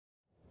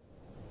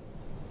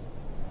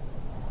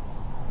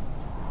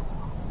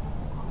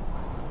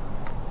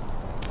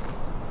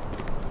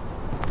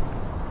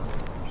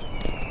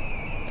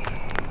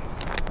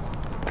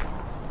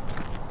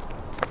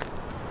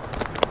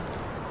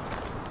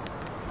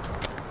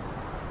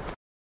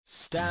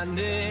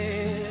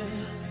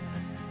Standing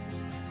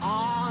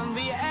on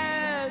the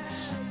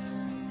edge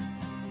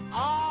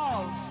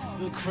of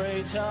the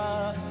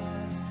crater,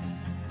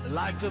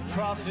 like the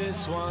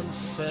prophets once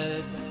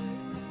said,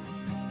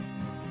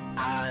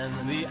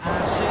 and the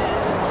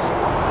ashes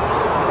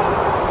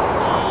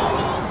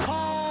are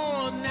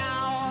cold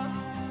now,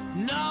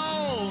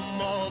 no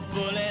more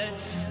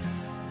bullets,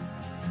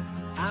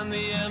 and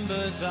the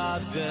embers are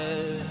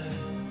dead.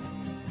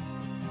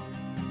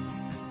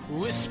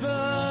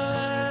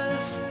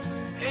 Whispers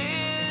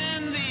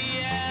in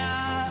the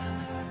air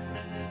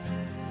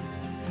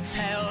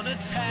tell the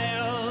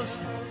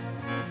tales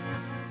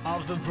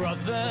of the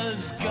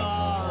brothers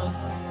gone.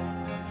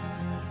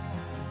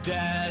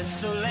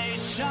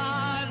 Desolation,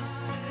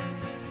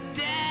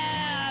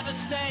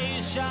 devastation.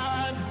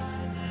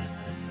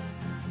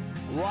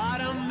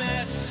 What a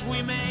mess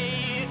we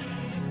made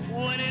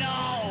when it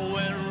all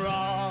went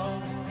wrong.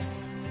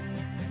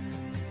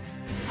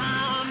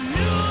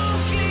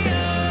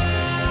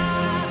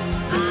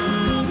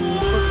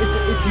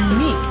 It's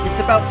unique. It's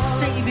about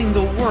saving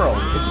the world.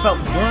 It's about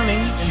learning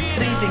and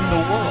saving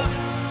the world.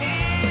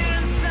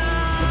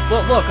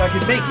 Look, I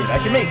can make it. I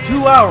can make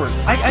 2 hours.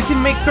 I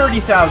can make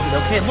 30,000.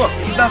 Okay, look,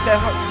 it's not that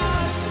hard.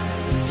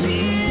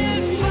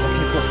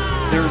 Okay, look,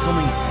 there is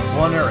only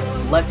one Earth.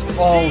 Let's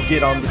all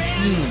get on the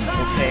team.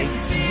 Okay,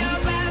 see?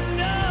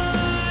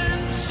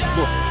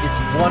 Look, it's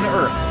one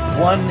Earth,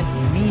 one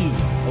me.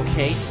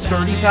 Okay,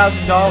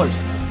 $30,000,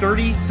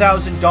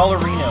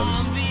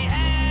 $30,000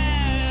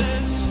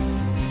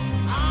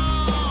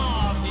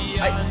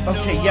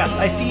 okay, yes,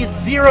 I see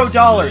it's $0.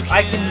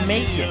 I can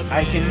make it.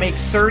 I can make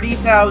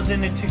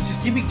 30,000 in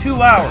just give me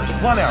 2 hours.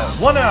 1 hour.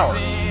 1 hour.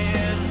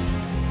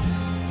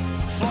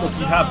 Look,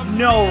 you have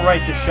no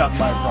right to shut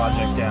my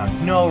project down.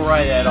 No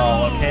right at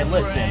all, okay?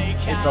 Listen,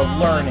 it's a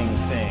learning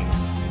thing.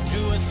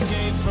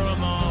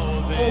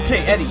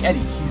 Okay,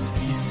 Eddie,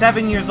 he's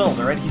 7 years old,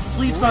 alright? He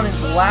sleeps on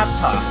his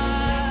laptop.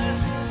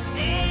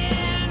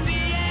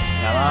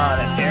 Come on,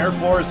 it's Air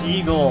Force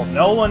Eagle.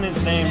 No one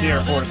is named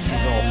Air Force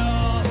Eagle.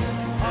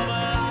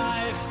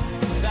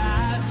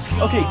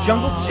 Okay,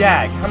 Jungle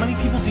Jag. How many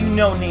people do you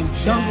know named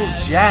Jungle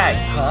Jag,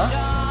 huh?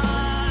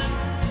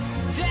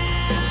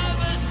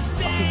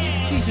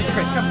 Okay, Jesus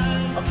Christ, come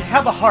on. Okay,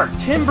 have a heart.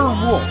 Timber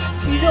Wolf.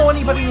 Do you know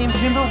anybody named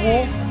Timber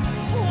Wolf?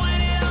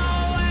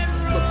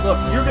 Look,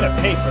 you're gonna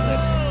pay for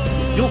this.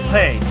 You'll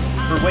pay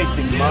for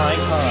wasting my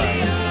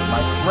time,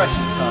 my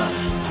precious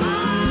time.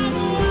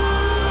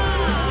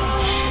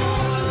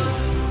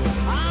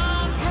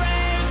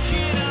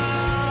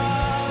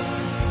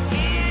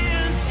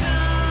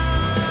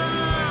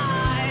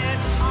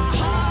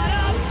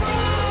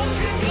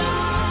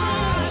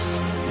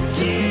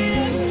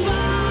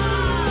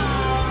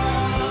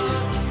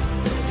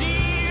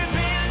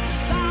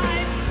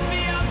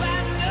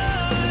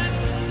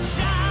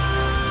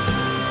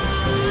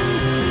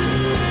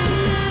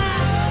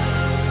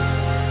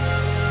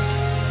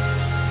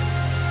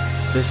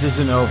 This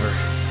isn't over.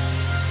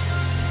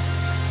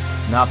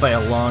 Not by a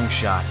long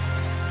shot.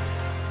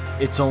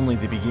 It's only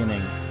the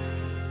beginning.